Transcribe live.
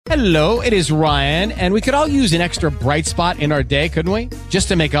Hello, it is Ryan, and we could all use an extra bright spot in our day, couldn't we? Just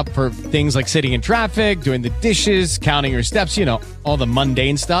to make up for things like sitting in traffic, doing the dishes, counting your steps, you know, all the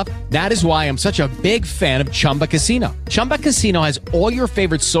mundane stuff. That is why I'm such a big fan of Chumba Casino. Chumba Casino has all your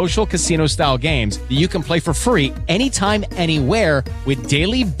favorite social casino-style games that you can play for free anytime, anywhere with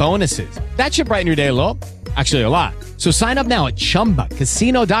daily bonuses. That should brighten your day a little. Actually, a lot. So sign up now at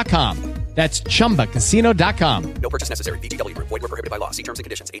ChumbaCasino.com. That's ChumbaCasino.com. No purchase necessary. VGW Group. Void where prohibited by law. See terms and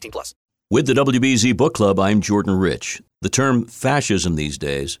conditions. 18+. With the WBZ Book Club, I'm Jordan Rich. The term fascism these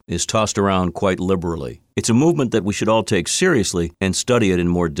days is tossed around quite liberally. It's a movement that we should all take seriously and study it in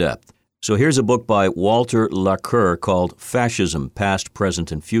more depth. So here's a book by Walter Laqueur called Fascism, Past,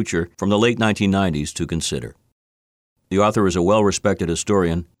 Present, and Future from the late 1990s to consider. The author is a well-respected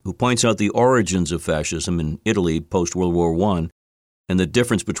historian who points out the origins of fascism in Italy post-World War I and the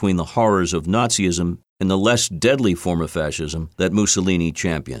difference between the horrors of Nazism and the less deadly form of fascism that Mussolini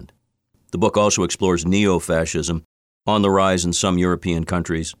championed. The book also explores neo-fascism, on the rise in some European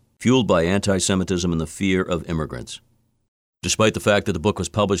countries, fueled by anti-Semitism and the fear of immigrants. Despite the fact that the book was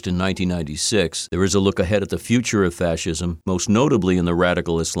published in 1996, there is a look ahead at the future of fascism, most notably in the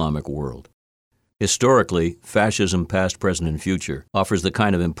radical Islamic world. Historically, Fascism, Past, Present, and Future offers the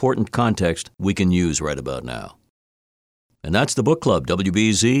kind of important context we can use right about now. And that's the Book Club,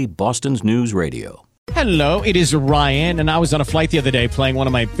 WBZ, Boston's News Radio. Hello, it is Ryan, and I was on a flight the other day playing one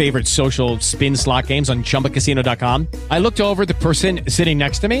of my favorite social spin slot games on ChumbaCasino.com. I looked over at the person sitting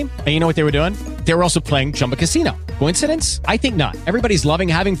next to me, and you know what they were doing? They were also playing Chumba Casino. Coincidence? I think not. Everybody's loving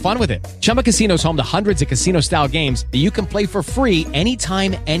having fun with it. Chumba Casino is home to hundreds of casino-style games that you can play for free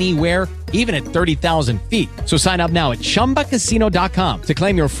anytime, anywhere, even at 30,000 feet. So sign up now at ChumbaCasino.com to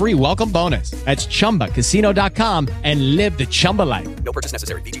claim your free welcome bonus. That's ChumbaCasino.com and live the Chumba life. No purchase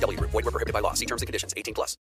necessary. VGW Group. Void where prohibited by law. See terms and conditions. 18+.